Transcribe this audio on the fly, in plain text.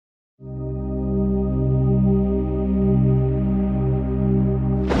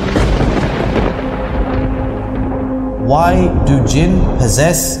why do jinn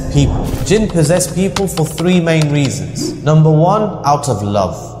possess people? Jinn possess people for three main reasons. Number one, out of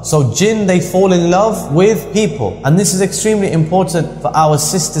love. So jinn, they fall in love with people. And this is extremely important for our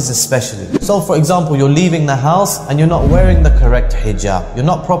sisters especially. So for example, you're leaving the house and you're not wearing the correct hijab. You're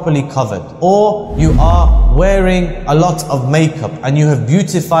not properly covered. Or you are wearing a lot of makeup and you have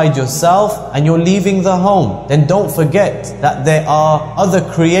beautified yourself and you're leaving the home. Then don't forget that there are other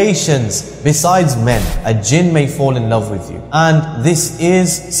creations besides men. A jinn may fall in love with you. And this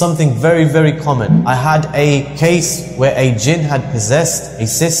is something very, very common. I had a case where a jinn had possessed a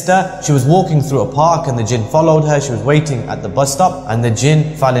sister. She was walking through a park and the jinn followed her. She was waiting at the bus stop and the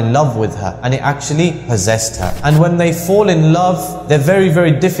jinn fell in love with her and it actually possessed her. And when they fall in love, they're very,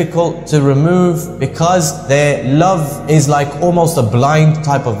 very difficult to remove because their love is like almost a blind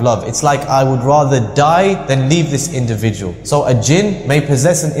type of love. It's like, I would rather die than leave this individual. So a jinn may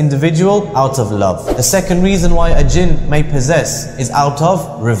possess an individual out of love. The second reason why a jinn may possess is out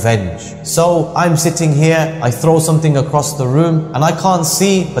of revenge. So I'm sitting here, I throw something across the room and I can't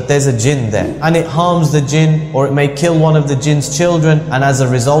see, but there's a jinn there and it harms the jinn or it may kill one of the jinn's children, and as a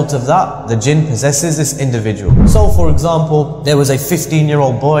result of that the jinn possesses this individual. So for example, there was a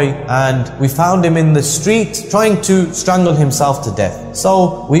 15-year-old boy and we found him in the street trying to strangle himself to death.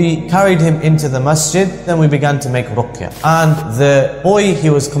 So we carried him into the masjid, then we began to make ruqya, and the boy, he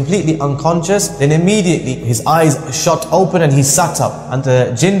was completely unconscious. Then immediately his eyes shot open and he sat up and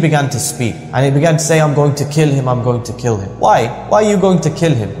the jinn began to speak and he began to say, I'm going to kill him, I'm going to kill him. Why are you going to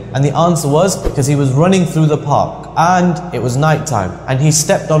kill him? And the answer was because he was running through the park and it was night time and he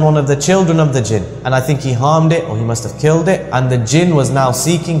stepped on one of the children of the jinn, and I think he harmed it or he must have killed it, and the jinn was now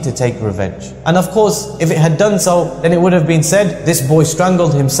seeking to take revenge. And of course, if it had done so, then it would have been said, this boy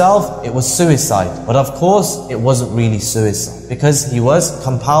strangled himself, it was suicide. But of course, it wasn't really suicide because he was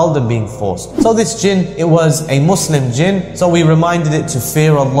compelled and being forced. So this jinn, it was a Muslim jinn, so we reminded it to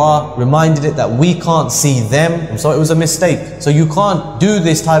fear Allah, reminded it that we can't see them, and so it was a mistake. So you can't do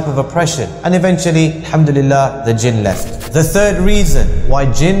this type of oppression. And eventually, alhamdulillah, the jinn left. The third reason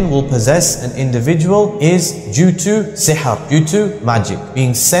why jinn will possess an individual is due to sihr, due to magic,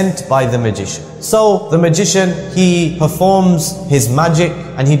 being sent by the magician. So the magician, he performs his magic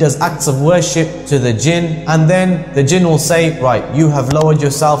and he does acts of worship to the jinn, and then the jinn will say, right, you have lowered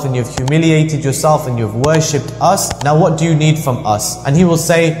yourself and you've humiliated yourself and you've worshipped us. Now what do you need from us? And he will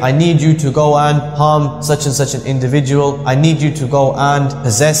say, I need you to go and harm such and such an individual. I need you to go and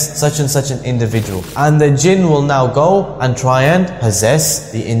possess such and such an individual. And the jinn will now go and try and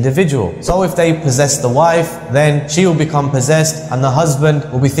possess the individual. So if they possess the wife, then she will become possessed, and the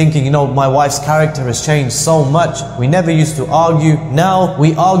husband will be thinking, you know, my wife's character has changed so much. We never used to argue. Now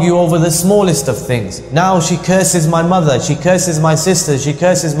we argue over the smallest of things. Now she curses my mother, she curses my sister, she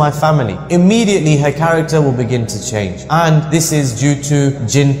curses my family. Immediately her character will begin to change. And this is due to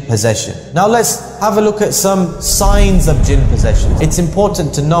jinn possession. Now let's have a look at some signs of jinn possession. It's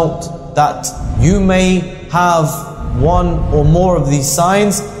important to note that you may have one or more of these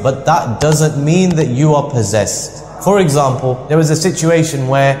signs, but that doesn't mean that you are possessed. For example, there was a situation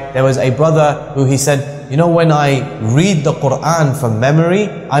where there was a brother who he said, you know, when I read the Quran from memory,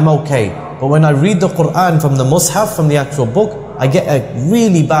 I'm okay. But when I read the Quran from the mushaf, from the actual book, I get a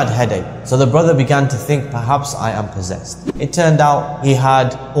really bad headache. So the brother began to think, perhaps I am possessed. It turned out he had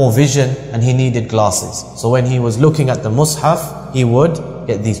poor vision and he needed glasses. So when he was looking at the mushaf, he would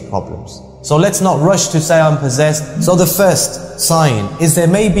get these problems. So let's not rush to say I'm possessed. So the first sign is there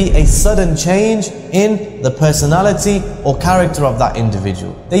may be a sudden change in the personality or character of that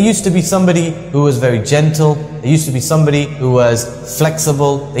individual. There used to be somebody who was very gentle. There used to be somebody who was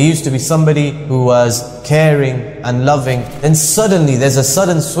flexible. There used to be somebody who was caring and loving. Then suddenly there's a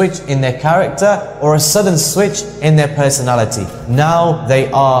sudden switch in their character or a sudden switch in their personality. Now they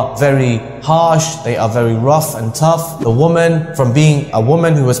are very harsh, they are very rough and tough. The woman, from being a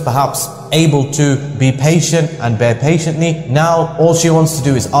woman who was perhaps able to be patient and bear patiently, now all she wants to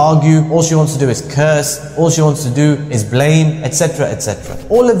do is argue, all she wants to do is curse, all she wants to do is blame, etc., etc.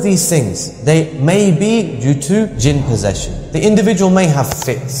 All of these things, they may be due to jinn possession. The individual may have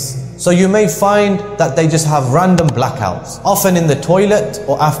fits. So you may find that they just have random blackouts, often in the toilet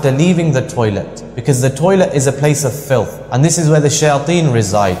or after leaving the toilet, because the toilet is a place of filth and this is where the shayateen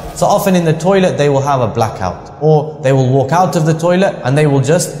reside. So often in the toilet they will have a blackout, or they will walk out of the toilet and they will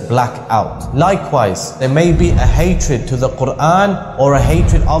just black out. Likewise, there may be a hatred to the Quran or a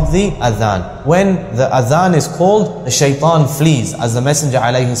hatred of the adhan. When the adhan is called, the shaitan flees, as the Messenger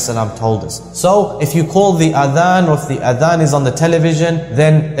ﷺ told us. So if you call the adhan, or if the adhan is on the television,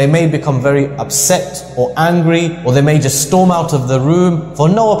 then there may become very upset or angry, or they may just storm out of the room for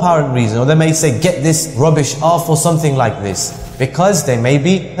no apparent reason, or they may say, get this rubbish off, or something like this, because they may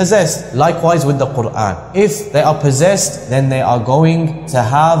be possessed. Likewise with the Quran. If they are possessed, then they are going to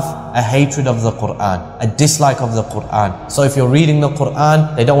have a hatred of the Quran, a dislike of the Quran. So if you're reading the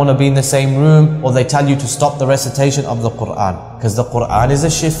Quran, they don't want to be in the same room, or they tell you to stop the recitation of the Quran. Because the Quran is a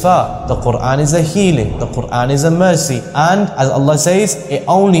shifa, the Quran is a healing, the Quran is a mercy. And as Allah says, it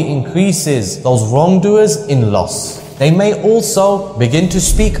only increases those wrongdoers in loss. They may also begin to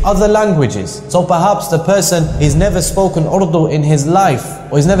speak other languages. So perhaps the person has never spoken Urdu in his life,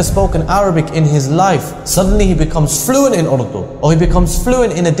 or he's never spoken Arabic in his life. Suddenly he becomes fluent in Urdu, or he becomes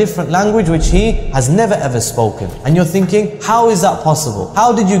fluent in a different language which he has never ever spoken. And you're thinking, how is that possible?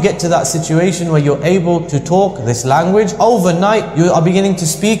 How did you get to that situation where you're able to talk this language? Overnight, you are beginning to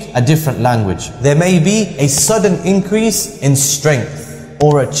speak a different language. There may be a sudden increase in strength,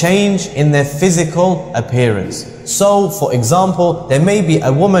 or a change in their physical appearance. So, for example, there may be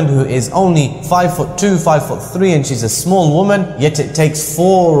a woman who is only 5'2", 5'3", and she's a small woman, yet it takes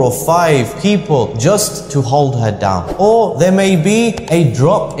 4 or 5 people just to hold her down. Or there may be a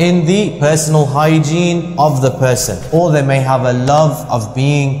drop in the personal hygiene of the person. Or they may have a love of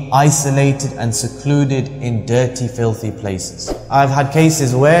being isolated and secluded in dirty, filthy places. I've had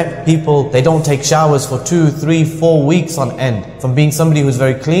cases where people, they don't take showers for 2, 3, 4 weeks on end. From being somebody who's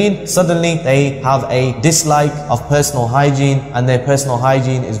very clean, suddenly they have a dislike of personal hygiene, and their personal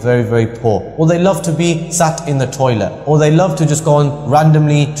hygiene is very, very poor. Or they love to be sat in the toilet, or they love to just go and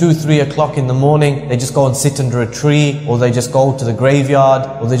randomly 2, 3 o'clock in the morning, they just go and sit under a tree, or they just go to the graveyard,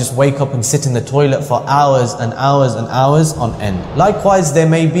 or they just wake up and sit in the toilet for hours and hours and hours on end. Likewise, there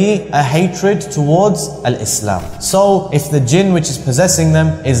may be a hatred towards al-Islam. So if the jinn which is possessing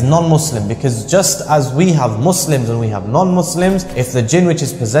them is non-Muslim, because just as we have Muslims and we have non-Muslims, if the jinn which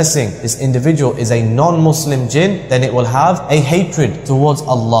is possessing this individual is a non-Muslim jinn, then it will have a hatred towards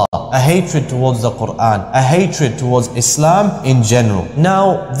Allah, a hatred towards the Quran, a hatred towards Islam in general.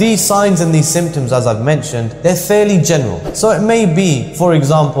 Now, these signs and these symptoms, as I've mentioned, they're fairly general. So it may be, for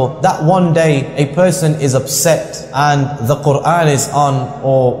example, that one day a person is upset and the Quran is on,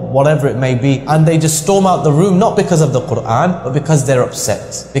 or whatever it may be, and they just storm out the room, not because of the Quran, but because they're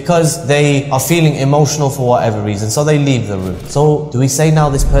upset, because they are feeling emotional for whatever reason, so they leave the room. So do we say now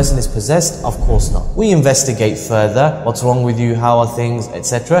this person is possessed? Of course not. We investigate further, what's wrong with you, how are things,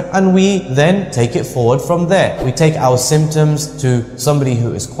 etc. And we then take it forward from there. We take our symptoms to somebody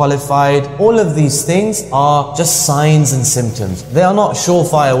who is qualified. All of these things are just signs and symptoms. They are not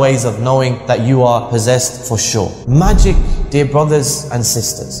surefire ways of knowing that you are possessed for sure. Magic, dear brothers and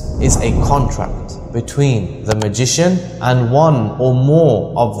sisters, is a contract between the magician and one or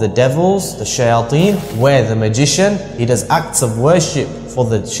more of the devils, the shayateen, where the magician, he does acts of worship for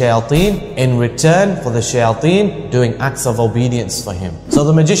the shayateen, in return for the shayateen doing acts of obedience for him. So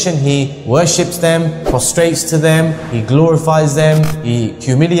the magician, he worships them, prostrates to them, he glorifies them, he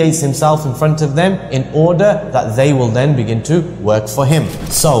humiliates himself in front of them in order that they will then begin to work for him.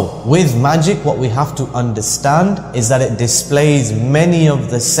 So with magic, what we have to understand is that it displays many of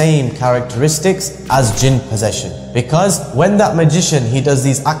the same characteristics as jinn possession. Because when that magician, he does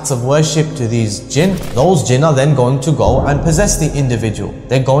these acts of worship to these jinn, those jinn are then going to go and possess the individual.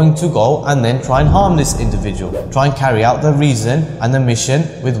 They're going to go and then try and harm this individual, try and carry out the reason and the mission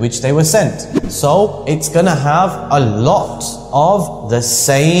with which they were sent. So it's going to have a lot of the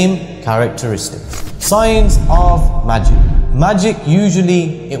same characteristics. Signs of magic. Magic,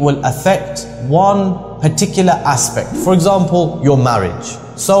 usually it will affect one particular aspect. For example, your marriage.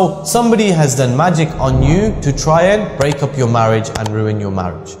 So somebody has done magic on you to try and break up your marriage and ruin your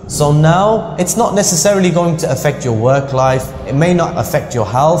marriage. So now it's not necessarily going to affect your work life. It may not affect your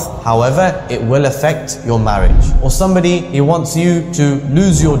health. However, it will affect your marriage. Or somebody, he wants you to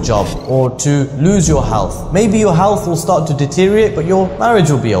lose your job or to lose your health. Maybe your health will start to deteriorate, but your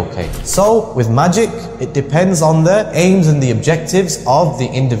marriage will be okay. So with magic, it depends on the aims and the objectives of the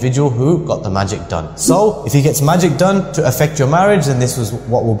individual who got the magic done. So if he gets magic done to affect your marriage, then this was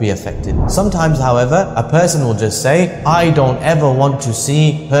what will be affected. Sometimes, however, a person will just say, I don't ever want to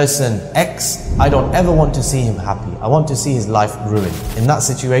see person X, I don't ever want to see him happy. I want to see his life ruined. In that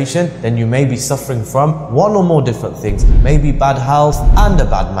situation, then you may be suffering from one or more different things. Maybe bad health and a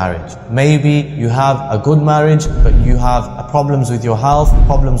bad marriage. Maybe you have a good marriage, but you have problems with your health,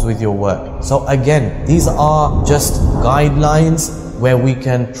 problems with your work. So again, these are just guidelines. where we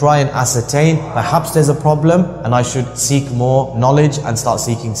can try and ascertain perhaps there's a problem and I should seek more knowledge and start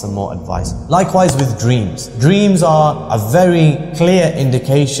seeking some more advice. Likewise with dreams. Dreams are a very clear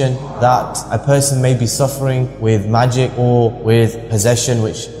indication that a person may be suffering with magic or with possession,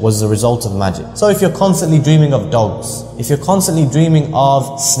 which was the result of magic. So if you're constantly dreaming of dogs, if you're constantly dreaming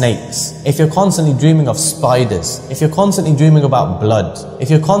of snakes, if you're constantly dreaming of spiders, if you're constantly dreaming about blood,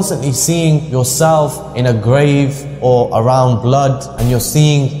 if you're constantly seeing yourself in a grave or around blood and you're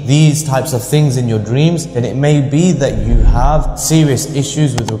seeing these types of things in your dreams, then it may be that you have serious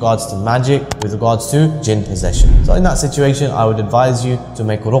issues with regards to magic, with regards to jinn possession. So in that situation, I would advise you to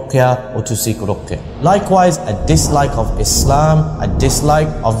make ruqya or to seek ruqya. Likewise, a dislike of Islam, a dislike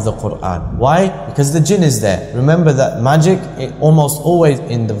of the Quran. Why? Because the jinn is there. Remember that magic, it almost always,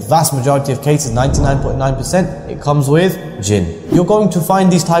 in the vast majority of cases, 99.9%, it comes with jinn. You're going to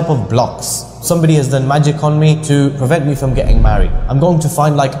find these type of blocks. Somebody has done magic on me to prevent me from getting married. I'm going to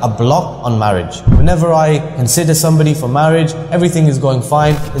find like a block on marriage. Whenever I consider somebody for marriage, everything is going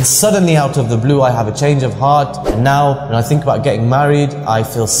fine. Then suddenly out of the blue, I have a change of heart. And now when I think about getting married, I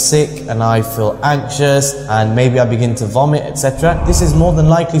feel sick and I feel anxious and maybe I begin to vomit, etc. This is more than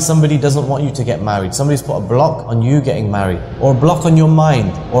likely somebody doesn't want you to get married. Somebody's put a block on you getting married, or a block on your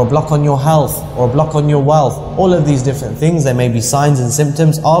mind, or a block on your health, or a block on your wealth. All of these different things, there may be signs and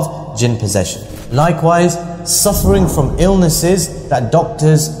symptoms of jinn possession. Likewise, suffering from illnesses that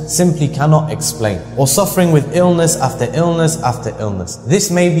doctors simply cannot explain, or suffering with illness after illness after illness.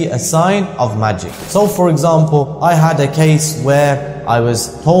 This may be a sign of magic. So for example, I had a case where I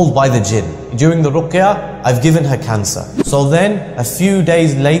was told by the jinn, during the ruqya, I've given her cancer. So then, a few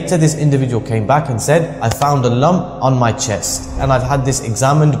days later, this individual came back and said, I found a lump on my chest. And I've had this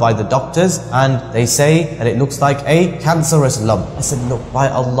examined by the doctors, and they say that it looks like a cancerous lump. I said, look, by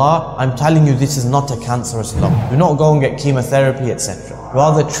Allah, I'm telling you this is not a cancerous lump. Do not go and get chemotherapy, etc.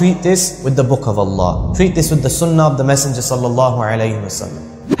 Rather treat this with the book of Allah. Treat this with the sunnah of the Messenger sallallahu alayhi wasallam.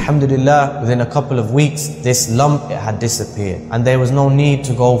 Alhamdulillah, within a couple of weeks, this lump, it had disappeared. And there was no need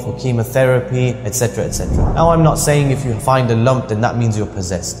to go for chemotherapy, etc, etc. Now I'm not saying if you find a lump, then that means you're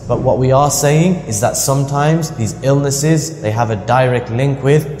possessed. But what we are saying is that sometimes these illnesses, they have a direct link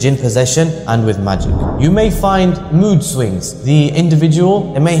with jinn possession and with magic. You may find mood swings. The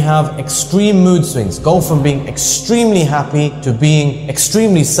individual, they may have extreme mood swings. Go from being extremely happy to being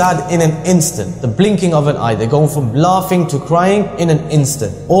extremely sad in an instant. The blinking of an eye. They go from laughing to crying in an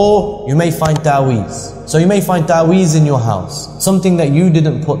instant. Or you may find ta'weez. So you may find ta'weez in your house, something that you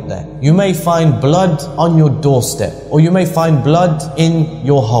didn't put there. You may find blood on your doorstep, or you may find blood in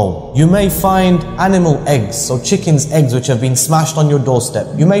your home. You may find animal eggs, so chickens' eggs which have been smashed on your doorstep.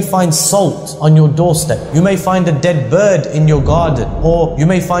 You may find salt on your doorstep. You may find a dead bird in your garden, or you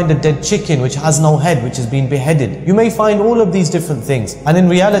may find a dead chicken which has no head, which has been beheaded. You may find all of these different things. And in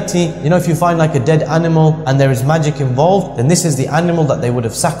reality, you know, if you find like a dead animal and there is magic involved, then this is the animal that they would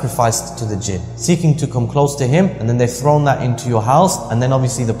have sacrificed to the jinn, seeking to come close to him, and then they've thrown that into your house, and then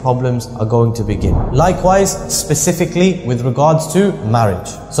obviously the problems are going to begin. Likewise, specifically with regards to marriage.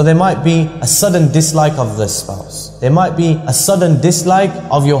 So there might be a sudden dislike of the spouse. There might be a sudden dislike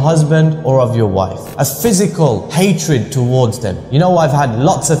of your husband or of your wife. A physical hatred towards them. You know, I've had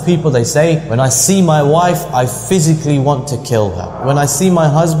lots of people, they say, when I see my wife, I physically want to kill her. When I see my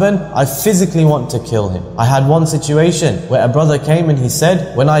husband, I physically want to kill him. I had one situation where a brother came and he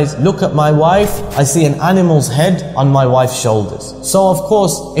said, when I look at my wife, I see an animal's head on my wife's shoulders. So of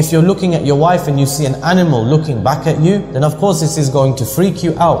course, if you're looking at your wife and you see an animal looking back at you, then of course this is going to freak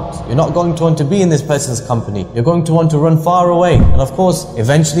you out. You're not going to want to be in this person's company. You're going to want to run far away. And of course,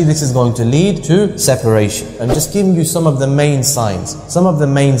 eventually this is going to lead to separation. I'm just giving you some of the main signs, some of the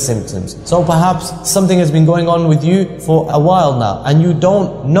main symptoms. So perhaps something has been going on with you for a while now and you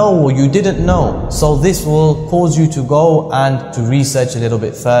don't know, or you didn't know. So this will cause you to go and to research a little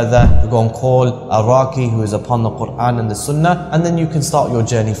bit further, to go and call a Raqi who is upon the Quran and the Sunnah, and then you can start your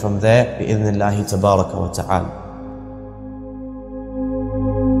journey from there, bi-idhnillahi tabaraka wa ta'ala.